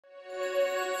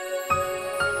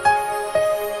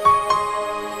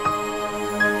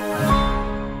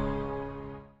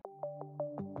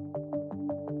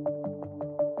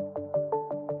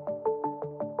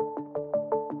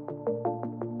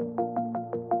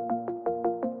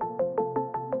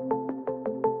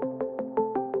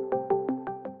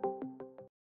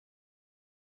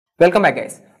Welcome back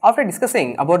guys. After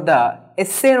discussing about the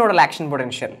SA nodal action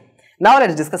potential, now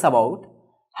let's discuss about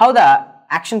how the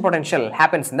action potential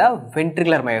happens in the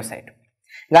ventricular myocyte.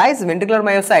 Guys, ventricular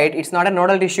myocyte, it's not a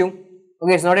nodal tissue.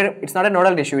 Okay, it's not a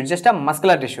nodal tissue, it's just a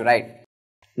muscular tissue, right?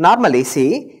 Normally,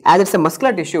 see, as it's a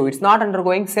muscular tissue, it's not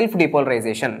undergoing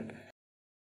self-depolarization.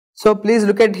 So please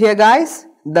look at here guys,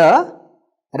 the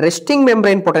resting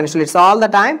membrane potential, it's all the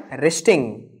time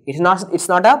resting. It's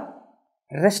not a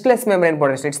restless membrane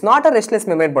potential. It's not a restless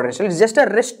membrane potential. It's just a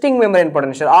resting membrane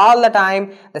potential. All the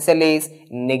time the cell is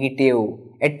negative.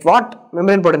 At what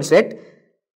membrane potential? At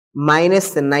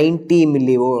minus 90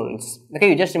 millivolts. Okay,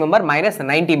 you just remember minus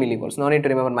 90 millivolts. No need to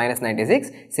remember minus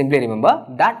 96. Simply remember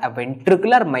that a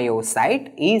ventricular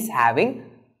myocyte is having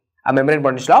a membrane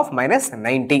potential of minus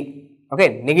 90.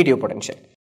 Okay, negative potential.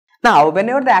 Now,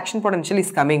 whenever the action potential is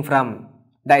coming from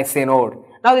the SA node,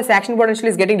 now this action potential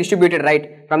is getting distributed,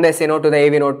 right, from the SA node to the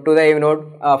AV node,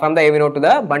 from the AV node to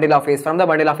the bundle of phase, from the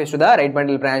bundle of phase to the right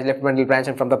bundle branch, left bundle branch,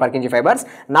 and from the Purkinje fibers.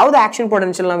 Now the action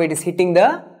potential, now it is hitting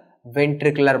the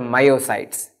ventricular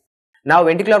myocytes. Now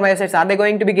ventricular myocytes, are they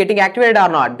going to be getting activated or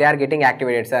not? They are getting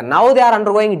activated, sir. Now they are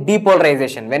undergoing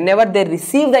depolarization. Whenever they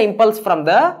receive the impulse from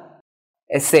the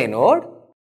SA node,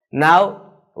 now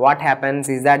what happens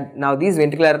is that now these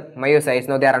ventricular myocytes,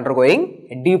 now they are undergoing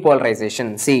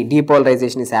depolarization. See,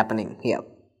 depolarization is happening here.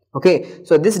 Okay,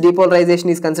 so this depolarization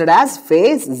is considered as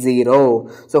phase 0.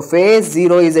 So phase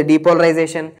 0 is a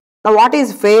depolarization. Now what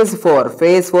is phase 4?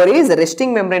 Phase 4 is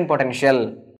resting membrane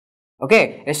potential.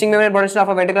 Okay, resting membrane potential of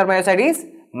a ventricular myocyte is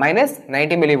minus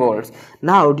 90 millivolts.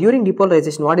 Now during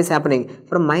depolarization, what is happening?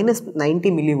 From minus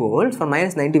 90 millivolts,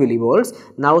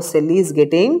 now cell is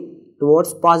getting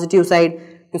towards positive side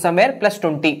to somewhere plus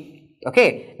 20.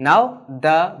 Okay, now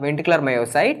the ventricular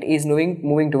myocyte is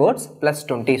moving towards plus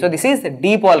 20. So this is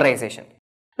depolarization.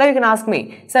 Now you can ask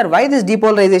me, sir, why this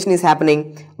depolarization is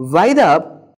happening? Why the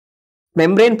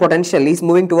membrane potential is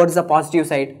moving towards the positive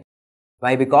side?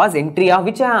 Why? Because entry of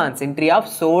which ions? Entry of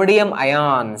sodium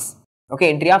ions.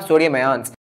 Okay, entry of sodium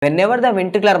ions. Whenever the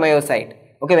ventricular myocyte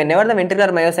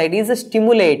is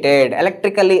stimulated,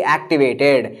 electrically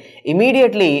activated,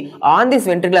 immediately on these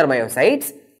ventricular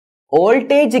myocytes,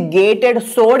 voltage gated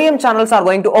sodium channels are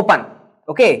going to open.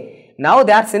 Okay, now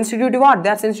they are sensitive to what? They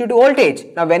are sensitive to voltage.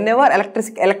 Now whenever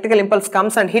electrical impulse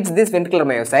comes and hits this ventricular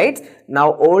myocytes,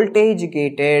 now voltage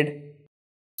gated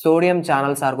sodium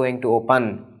channels are going to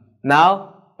open.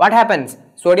 Now what happens?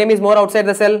 Sodium is more outside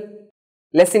the cell,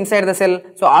 less inside the cell.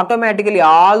 So automatically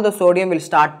all the sodium will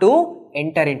start to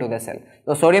enter into the cell.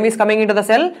 So sodium is coming into the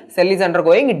cell, cell is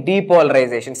undergoing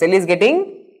depolarization, cell is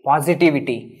getting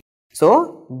positivity.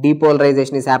 So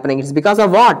depolarization is happening. It's because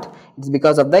of what? It's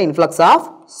because of the influx of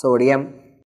sodium.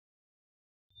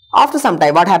 After some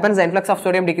time, what happens? The influx of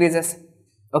sodium decreases.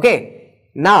 Okay.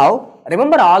 Now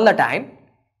remember, all the time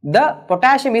the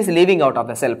potassium is leaving out of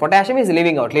the cell. Potassium is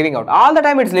leaving out. All the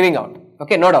time it's leaving out.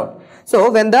 Okay, no doubt.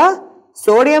 So when the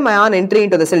sodium ion entry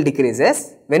into the cell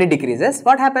decreases, when it decreases,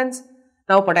 what happens?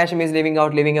 Now potassium is leaving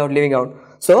out.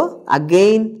 So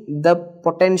again the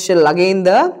potential, again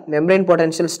the membrane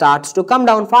potential starts to come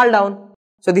down, fall down.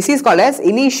 So this is called as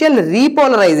initial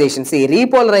repolarization. See,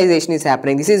 repolarization is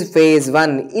happening. This is phase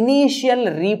 1. Initial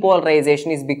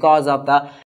repolarization is because of the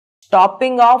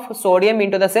stopping of sodium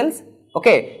into the cells.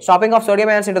 Okay, stopping of sodium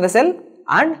ions into the cell,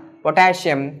 and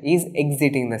potassium is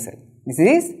exiting the cell. This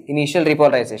is initial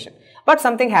repolarization. But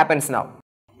something happens now.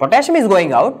 Potassium is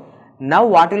going out. Now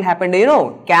what will happen? Do you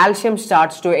know? Calcium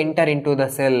starts to enter into the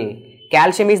cell.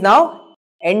 Calcium is now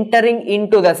entering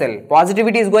into the cell.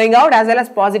 Positivity is going out as well as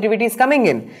positivity is coming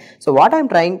in. So what I am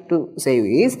trying to say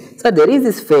is, so there is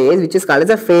this phase which is called as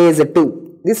a phase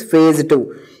 2. This phase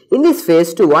 2. In this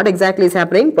phase 2, what exactly is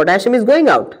happening? Potassium is going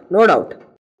out, no doubt.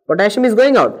 Potassium is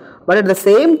going out. But at the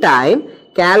same time,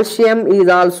 calcium is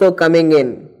also coming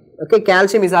in. Okay,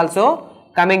 calcium is also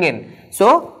coming in.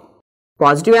 So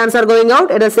positive ions are going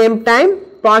out, at the same time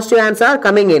positive ions are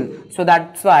coming in. So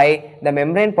that's why the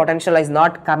membrane potential is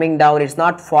not coming down, it's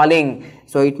not falling.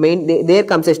 So it means there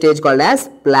comes a stage called as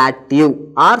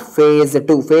plateau or phase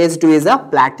 2. Phase 2 is a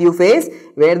plateau phase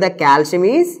where the calcium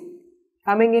is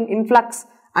coming in influx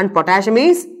and potassium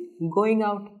is going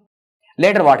out.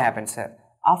 Later what happens, sir?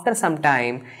 After some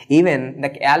time, even the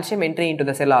calcium entry into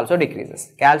the cell also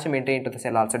decreases.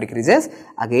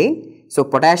 Again, so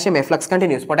potassium efflux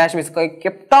continues. Potassium is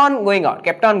kept on going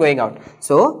out.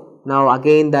 So now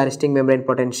again the resting membrane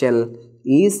potential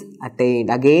is attained.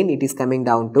 Again it is coming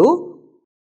down to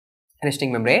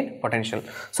resting membrane potential.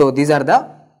 So these are the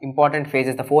important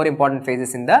phases, the 4 important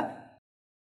phases in the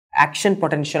action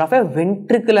potential of a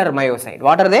ventricular myocyte.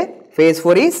 What are they? Phase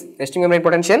 4 is resting membrane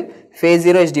potential, phase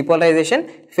 0 is depolarization,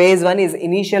 phase 1 is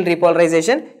initial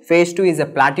repolarization, phase 2 is a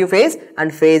plateau phase,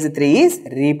 and phase 3 is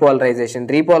repolarization.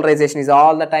 Repolarization is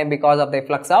all the time because of the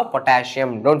efflux of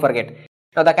potassium, don't forget.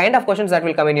 Now the kind of questions that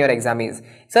will come in your exam is,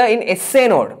 so in SA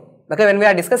node, okay, when we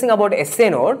are discussing about SA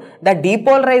node, the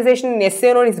depolarization in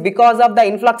SA node is because of the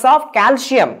influx of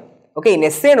calcium. Okay,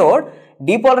 in SA node,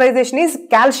 depolarization is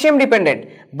calcium dependent,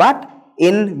 but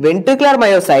in ventricular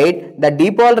myocyte, the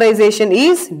depolarization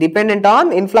is dependent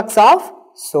on influx of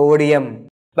sodium.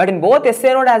 But in both SA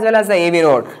node as well as the AV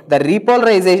node, the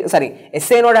repolarization,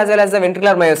 SA node as well as the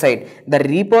ventricular myocyte, the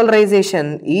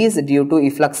repolarization is due to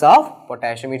efflux of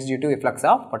potassium. It's due to efflux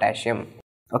of potassium.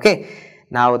 Okay,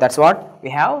 now that's what we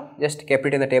have just kept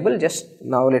it in the table. Just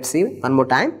now let's see one more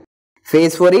time.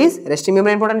 Phase 4 is resting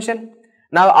membrane potential.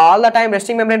 Now all the time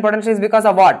resting membrane potential is because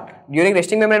of what? During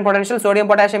resting membrane potential, sodium,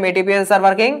 potassium, ATPases are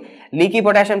working, leaky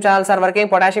potassium channels are working,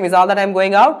 potassium is all the time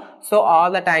going out. So all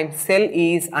the time cell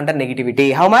is under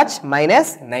negativity. How much?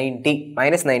 Minus 90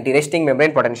 resting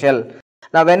membrane potential.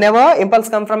 Now whenever impulse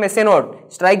comes from SA node,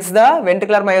 strikes the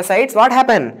ventricular myocytes, what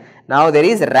happens? Now there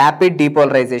is rapid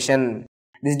depolarization.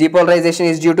 This depolarization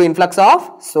is due to influx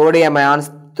of sodium ions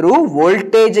through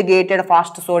voltage gated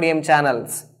fast sodium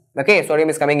channels. Okay, sodium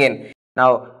is coming in.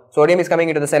 Now sodium is coming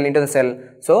into the cell,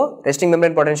 so resting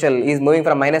membrane potential is moving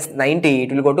from minus 90,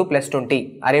 it will go to plus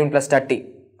 20 or even plus 30.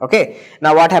 Okay,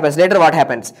 now what happens? Later what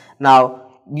happens?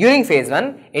 Now during phase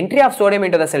 1, entry of sodium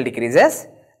into the cell decreases,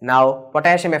 now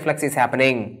potassium efflux is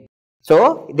happening.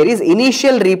 So there is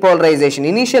initial repolarization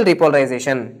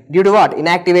due to what?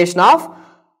 Inactivation of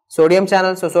sodium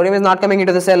channel, so sodium is not coming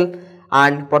into the cell,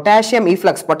 and potassium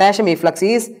efflux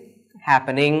is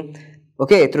happening.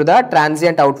 Okay, through the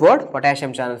transient outward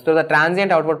potassium channels. Through the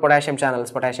transient outward potassium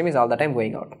channels, potassium is all the time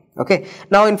going out. Okay,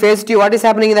 now in phase 2, what is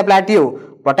happening in the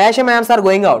plateau? Potassium ions are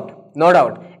going out, no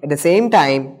doubt. At the same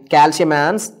time, calcium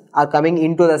ions are coming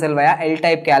into the cell via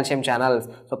L-type calcium channels.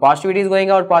 So positivity is going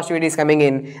out, positivity is coming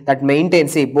in. That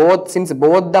maintains, see, since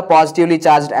both the positively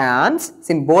charged ions,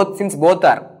 since both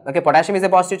are, okay, potassium is a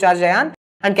positive charged ion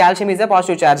and calcium is a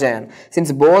positive charge ion.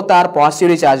 Since both are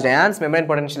positively charged ions, membrane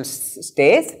potential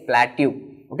stays plateau.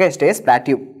 Okay, stays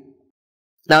plateau.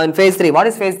 Now in phase 3, what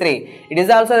is phase 3? It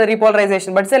is also a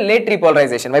repolarization, but it's a late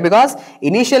repolarization. Why? Because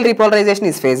initial repolarization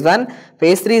is phase 1,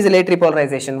 phase 3 is a late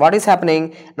repolarization. What is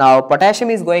happening? Now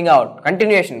potassium is going out,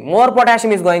 continuation, more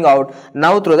potassium is going out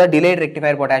now through the delayed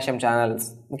rectifier potassium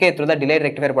channels. Okay, through the delayed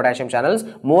rectifier potassium channels,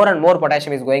 more and more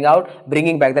potassium is going out,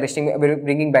 bringing back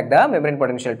the membrane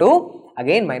potential to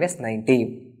again minus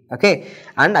 90. Okay,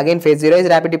 and again phase 0 is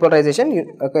rapid depolarization.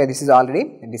 Okay, this is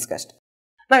already discussed.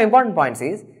 Now important points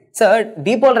is, sir,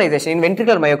 depolarization in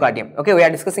ventricular myocardium. Okay, we are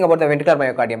discussing about the ventricular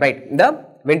myocardium, right? The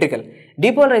ventricle.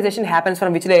 Depolarization happens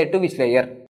from which layer to which layer?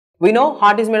 We know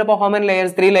heart is made up of how many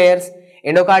layers? 3 layers.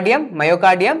 Endocardium,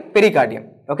 myocardium, pericardium.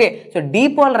 Okay, so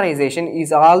depolarization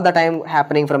is all the time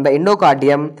happening from the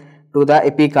endocardium to the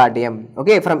epicardium.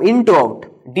 Okay, from in to out.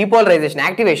 Depolarization,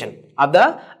 activation of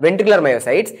the ventricular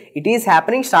myocytes, it is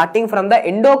happening starting from the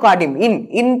endocardium,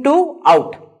 in to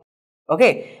out.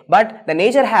 Okay, but the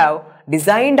nature have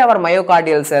designed our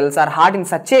myocardial cells or heart in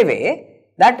such a way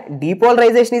that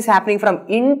depolarization is happening from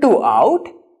in to out,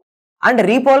 and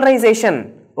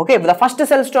repolarization, okay, the first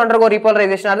cells to undergo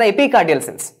repolarization are the epicardial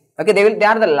cells. Okay, they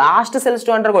are the last cells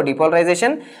to undergo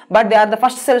depolarization, but they are the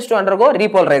first cells to undergo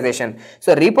repolarization.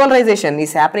 So repolarization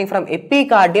is happening from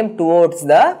epicardium towards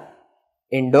the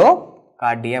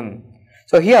endocardium.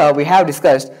 So here we have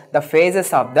discussed the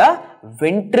phases of the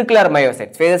ventricular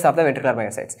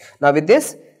myocytes, Now with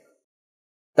this,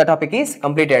 the topic is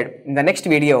completed. In the next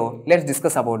video, let's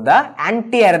discuss about the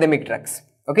antiarrhythmic drugs.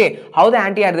 Okay, how the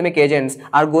antiarrhythmic agents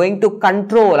are going to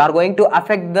control, are going to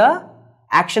affect the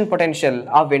action potential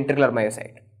of ventricular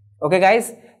myocyte. Okay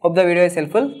guys, hope the video is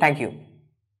helpful. Thank you.